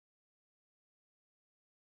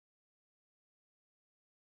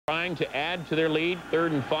trying to add to their lead.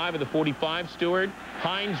 3rd and 5 at the 45, Stewart.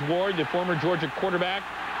 Hines Ward, the former Georgia quarterback.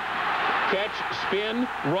 Catch, spin,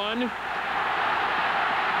 run.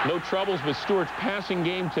 No troubles with Stewart's passing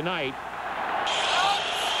game tonight.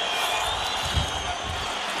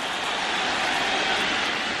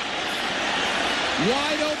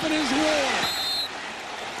 Wide open is Ward.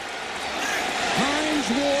 Hines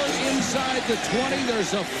Ward inside the 20.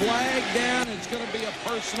 There's a flag down. It's going to be a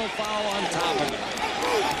personal foul on top of it.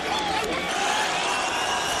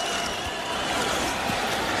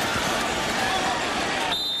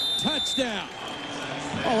 Touchdown.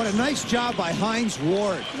 Oh, what a nice job by Hines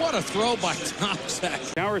Ward. What a throw by Thompson.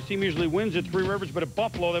 Our team usually wins at Three Rivers, but at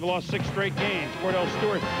Buffalo, they've lost 6 straight games. Cordell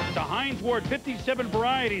Stewart to Hines Ward, 57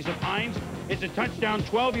 varieties of Hines. It's a touchdown,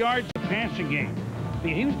 12 yards of passing game.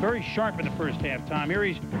 He was very sharp in the first half, Tom. Here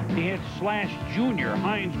he had Slash Jr.,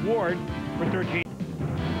 Hines Ward, for 13.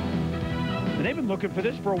 And they've been looking for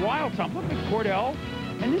this for a while, Tom. Look at Cordell,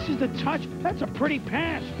 and this is the touch. That's a pretty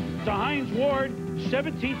pass to Hines Ward.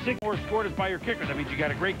 17-6 more scored is by your kicker. That means you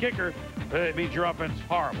got a great kicker. It means your offense is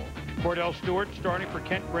horrible. Cordell Stewart starting for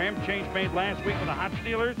Kent Graham. Change made last week with the Hot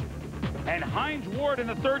Steelers. And Hines Ward in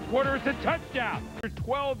the 3rd quarter is a touchdown.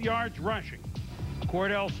 12 yards rushing.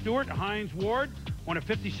 Cordell Stewart, Hines Ward, one of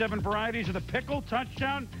 57 varieties of the pickle,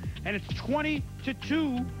 touchdown. And it's 20-2.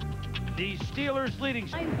 The Steelers leading.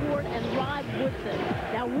 Hines Ward and Rod Woodson.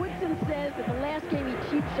 Now, Woodson says that the last game he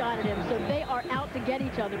cheap shotted him, so they are out to get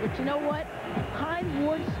each other. But you know what? Hines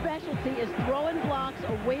Ward's specialty is throwing blocks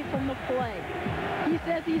away from the play. He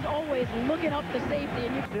says he's always looking up the safety.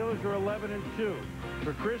 And Steelers are 11-2.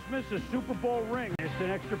 For Christmas, a Super Bowl ring. It's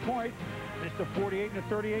an extra point. It's a 48 and a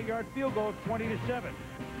 38-yard field goal, 20-7.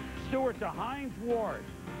 Stewart to Hines Ward.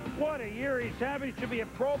 What a year he's having. Should be a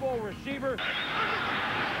Pro Bowl receiver.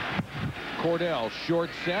 Cordell, short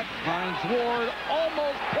set. Hines Ward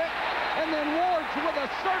almost picked, and then Ward with a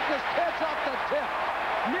circus catch off the tip.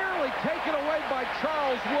 Nearly taken away by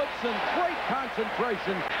Charles Woodson. Great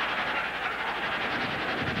concentration.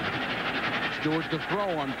 Stewart to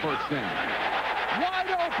throw on 1st down. Wide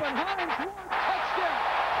open, Hines Ward, touchdown.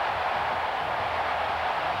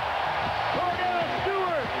 Cordell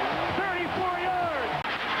Stewart, 34 yards.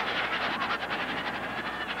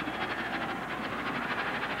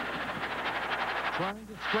 Trying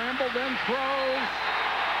to scramble, then throws.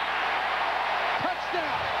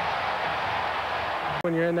 Touchdown.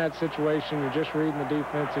 When you're in that situation, you're just reading the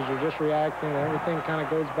defenses, you're just reacting, and everything kind of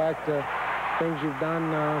goes back to things you've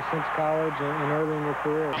done since college and early in your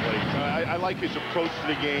career. I like his approach to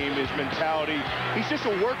the game, his mentality. He's just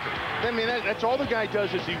a worker. I mean, that's all the guy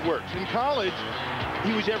does is he works. In college,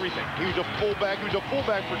 he was everything. He was a fullback. He was a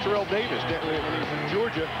fullback for Terrell Davis when he was in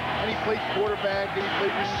Georgia. And he played quarterback, and he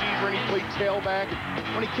played receiver, and he played tailback.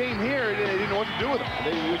 And when he came here, they didn't know what to do with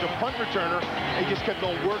him. He was a punt returner, and he just kept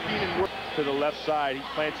on working and working. To the left side, he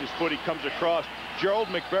plants his foot, he comes across. Gerald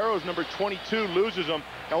McBarrows, number 22, loses him.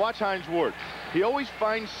 Now watch Hines Ward. He always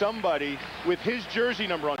finds somebody with his jersey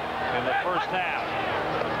number on. In the first half,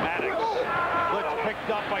 Maddox. Blitz picked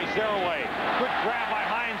up by Zeraway. Good grab by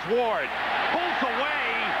Hines Ward. Pulls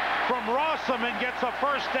away from Rossum and gets a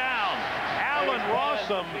first down. Alan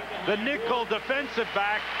Rossum, the nickel defensive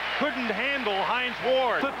back, couldn't handle Hines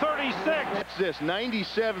Ward. To 36. That's this,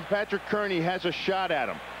 97, Patrick Kearney has a shot at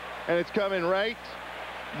him. And it's coming right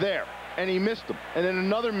there. And he missed him. And then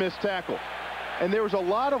another missed tackle. And there was a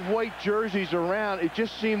lot of white jerseys around. It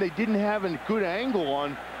just seemed they didn't have a good angle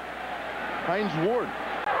on Hines Ward.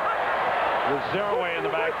 With Zeraway in the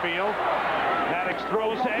backfield. Maddox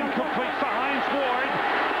throws and completes to Hines Ward.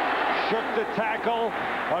 Shook the tackle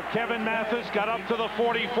of Kevin Mathis. Got up to the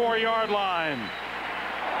 44-yard line.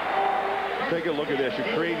 Take a look at this.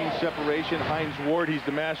 You're creating separation. Hines Ward, he's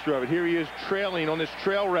the master of it. Here he is trailing on this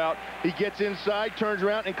trail route. He gets inside, turns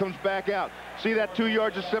around, and comes back out. See that 2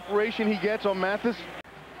 yards of separation he gets on Mathis?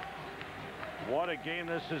 What a game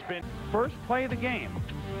this has been. First play of the game.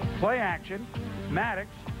 Play action. Maddox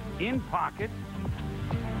in pocket.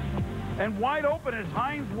 And wide open is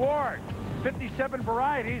Hines Ward. 57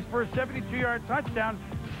 varieties for a 72-yard touchdown.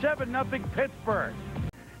 7-0 Pittsburgh.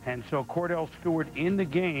 And so Cordell Stewart in the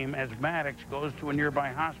game as Maddox goes to a nearby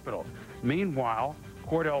hospital. Meanwhile,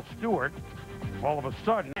 Cordell Stewart, all of a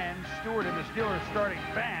sudden, and Stewart and the Steelers starting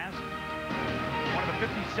fast. One of the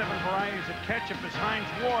 57 varieties of ketchup is Hines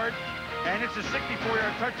Ward. And it's a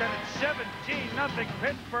 64-yard touchdown. It's 17-0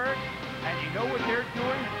 Pittsburgh. And you know what they're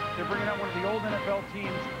doing? They're bringing out one of the old NFL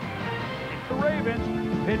teams. It's the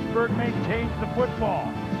Ravens. Pittsburgh maintains the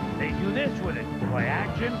football. They do this with it. Play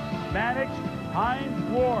action, Maddox,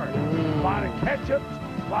 Hines Ward. A lot of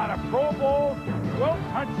ketchups, a lot of Pro Bowls,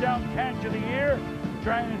 12th touchdown catch of the year.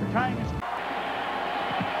 trying to...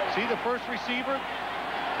 See the first receiver,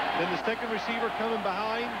 then the second receiver coming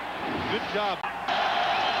behind. Good job.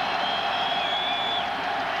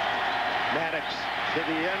 Maddox to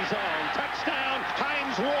the end zone. Touchdown,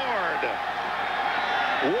 Heinz Ward.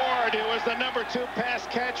 Ward, who was the #2 pass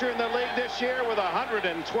catcher in the league this year with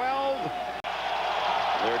 112.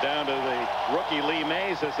 They're down to the rookie Lee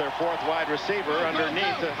Mays as their 4th wide receiver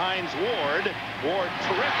underneath to Heinz Ward. Ward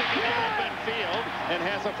terrific in the open field and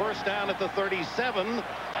has a first down at the 37.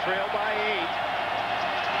 Trail by 8.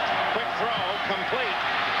 Quick throw, complete.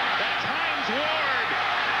 That's Heinz Ward.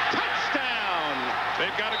 Touchdown.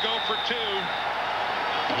 They've got to go for 2.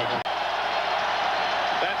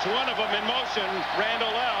 That's one of them in motion.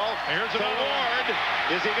 Randall L. Here's to another Ward.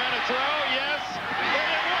 Is he going to throw? Yes. And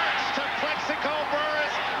it works to Plexico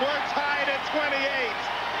Burris. We're tied at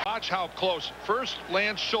 28. Watch how close. First,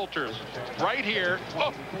 Lance Schulters right here.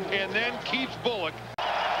 Oh, and then Keith Bullock.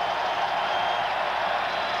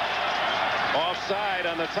 Offside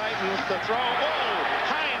on the Titans. The throw. Oh,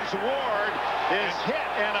 Heinz Ward is hit,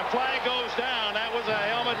 and a flag goes down. That was a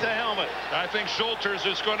helmet-to-helmet. I think Schulters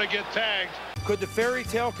is going to get tagged. Could the fairy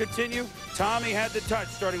tale continue? Tommy had the touch,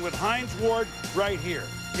 starting with Heinz Ward right here.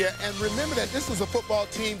 Yeah, and remember that this is a football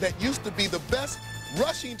team that used to be the best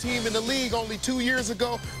rushing team in the league only 2 years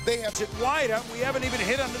ago. They have it wide up. We haven't even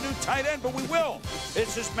hit on the new tight end, but we will.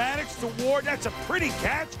 It's just Maddox to Ward. That's a pretty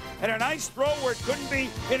catch and a nice throw where it couldn't be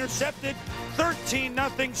intercepted. 13-0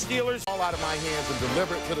 Steelers. All out of my hands and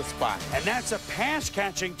deliver it to the spot. And that's a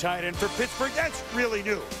pass-catching tight end for Pittsburgh. That's really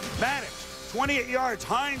new. Maddox, 28 yards.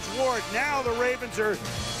 Heinz Ward. Now the Ravens are,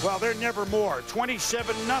 well, they're never more.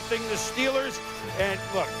 27-0 the Steelers. And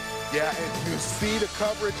look. Yeah, and you see the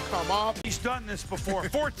coverage come off. He's done this before.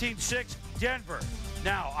 14-6, Denver.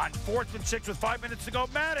 Now on 4th and 6 with 5 minutes to go.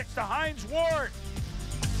 Maddox to Heinz Ward.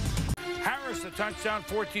 Harris the touchdown,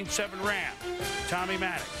 14-7 Rams. Tommy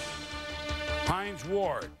Maddox. Heinz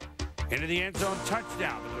Ward into the end zone,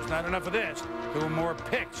 touchdown. But there's not enough of this. 2 more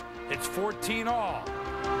picks. It's 14 all.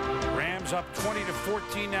 Rams up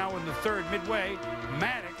 20-14 now in the 3rd midway.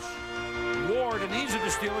 Maddox, Ward, and these are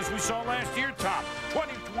the Steelers we saw last year, Tom.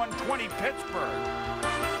 21-20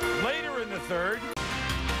 Pittsburgh. Later in the 3rd.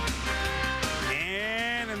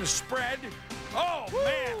 And in the spread. Oh,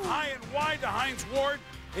 man, high and wide to Heinz Ward.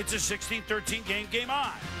 It's a 16-13 game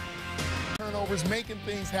on. Turnovers, making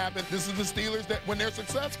things happen. This is the Steelers that when they're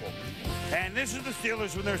successful. And this is the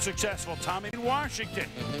Steelers when they're successful. Tommy in Washington.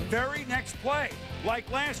 Very next play. Like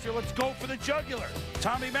last year, let's go for the jugular.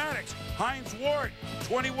 Tommy Maddox, Heinz Ward,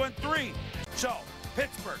 21-3. So,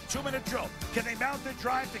 Pittsburgh, 2-minute drill. Can they mount the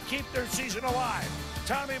drive to keep their season alive?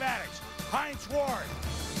 Tommy Maddox, Heinz Ward,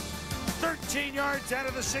 13 yards out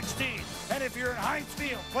of the 16. And if you're in Heinz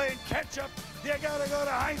Field playing catch-up, you gotta go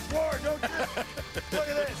to Heinz Ward, don't you? Look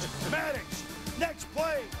at this. Maddox, next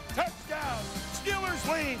play, touchdown. Steelers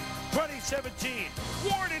lead, 2017.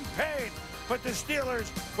 Ward in pain, but the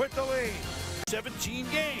Steelers with the lead. 17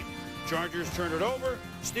 game. Chargers turn it over.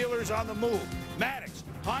 Steelers on the move. Maddox,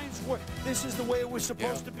 Heinz Ward. This is the way it was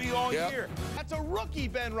supposed to be all year. That's a rookie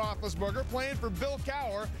Ben Roethlisberger playing for Bill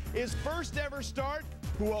Cowher. His first ever start.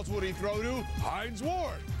 Who else would he throw to? Heinz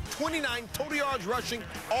Ward. 29 total yards rushing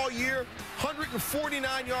all year,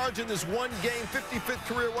 149 yards in this one game, 55th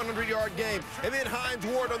career 100-yard game. And then Heinz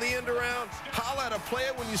Ward on the end around. Holla at a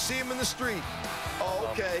player when you see him in the street. Oh,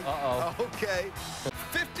 okay. Okay.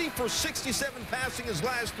 50 for 67 passing his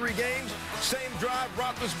last 3 games. Same drive,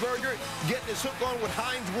 Roethlisberger getting his hook on with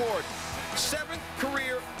Heinz Ward. 7th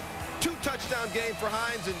career, 2-touchdown game for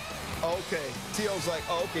Heinz. And okay, T.O.'s like,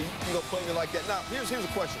 oh, okay, you gonna play me like that. Now, here's a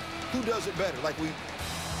question. Who does it better?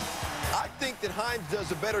 I think that Heinz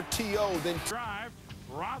does a better T.O. than... Drive,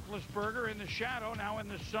 Roethlisberger in the shadow, now in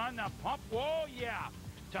the sun, now pump, whoa, yeah,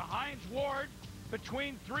 to Heinz Ward,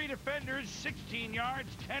 between 3 defenders, 16 yards,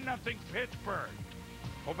 10-0 Pittsburgh.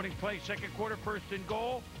 Opening play, 2nd quarter, 1st and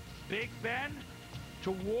goal, Big Ben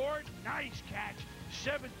to Ward, nice catch,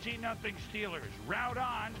 17-0 Steelers. Route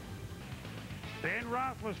on, Ben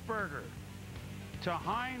Roethlisberger to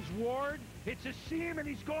Heinz Ward, hits a seam, and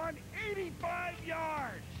he's gone 85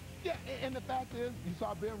 yards. Yeah, and the fact is, you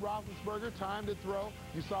saw Ben Roethlisberger, time to throw.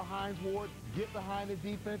 You saw Heinz Ward get behind the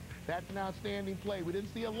defense. That's an outstanding play. We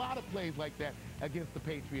didn't see a lot of plays like that against the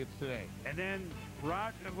Patriots today. And then,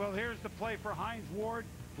 well, here's the play for Heinz Ward,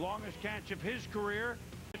 longest catch of his career.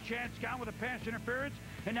 A chance gone with a pass interference,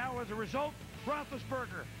 and now as a result,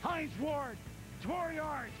 Roethlisberger, Heinz Ward, 4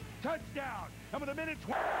 yards, touchdown. And with a minute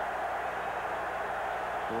 20.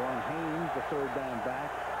 Ron Hine, the 3rd down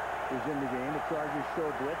back. is in the game. The Chargers show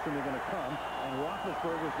blitz, and they're going to come. And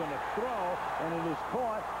Roethlisberger's going to throw, and it is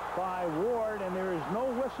caught by Ward, and there is no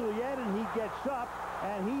whistle yet, and he gets up,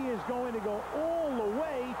 and he is going to go all the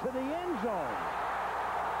way to the end zone.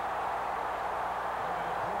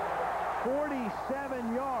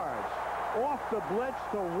 47 yards off the blitz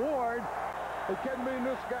to Ward. It can be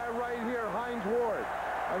this guy right here, Heinz Ward.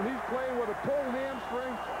 And he's playing with a pulled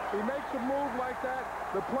hamstring. He makes a move like that.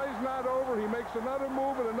 The play's not over. He makes another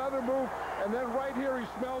move and another move. And then right here, he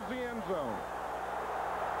smells the end zone.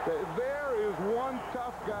 There is one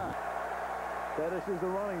tough guy. Pettis is the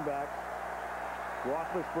running back.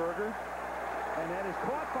 Roethlisberger. And that is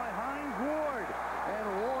caught by Heinz Ward. And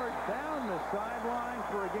Ward down the sideline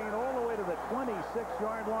for a gain all the way to the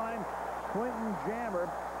 26-yard line. Quentin Jammer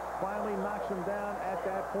finally knocks him down at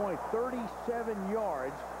that point. 37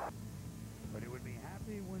 yards. But he would be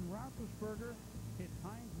happy when Roethlisberger hit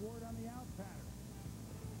Heinz Ward on the out pattern.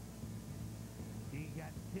 He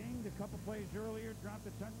got dinged a couple plays earlier, dropped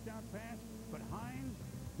a touchdown pass, but Heinz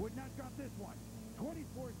would not drop this one.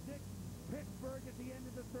 24-6, Pittsburgh at the end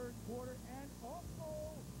of the third quarter, and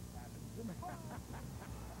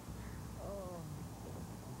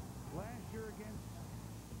last year against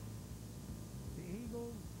the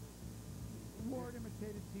Eagles, Ward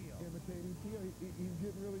imitated Teal. Imitating Teal. He's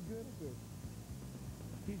getting really good at this.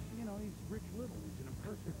 He's, you know, he's Rich Little. He's an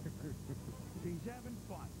impersonator. He's having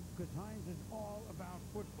fun because Heinz is all about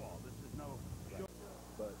football. This is no show.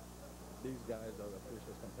 But these guys are the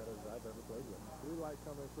fiercest competitors I've ever played with. We like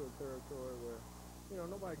coming to a territory where, you know,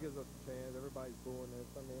 nobody gives us a chance. Everybody's booing us.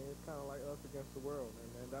 I mean, it's kind of like us against the world.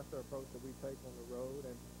 And that's the approach that we take on the road.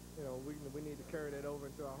 And, you know, we need to carry that over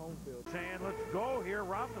into our home field. Saying, let's go here.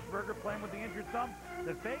 Roethlisberger playing with the injured thumb.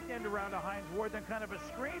 The fake end around to Heinz Ward, then kind of a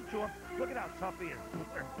screen to him. Look at how tough he is.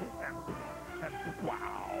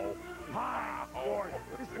 Wow. Heinz Ward.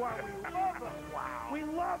 This is why we love him. Wow. We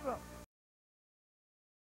love him.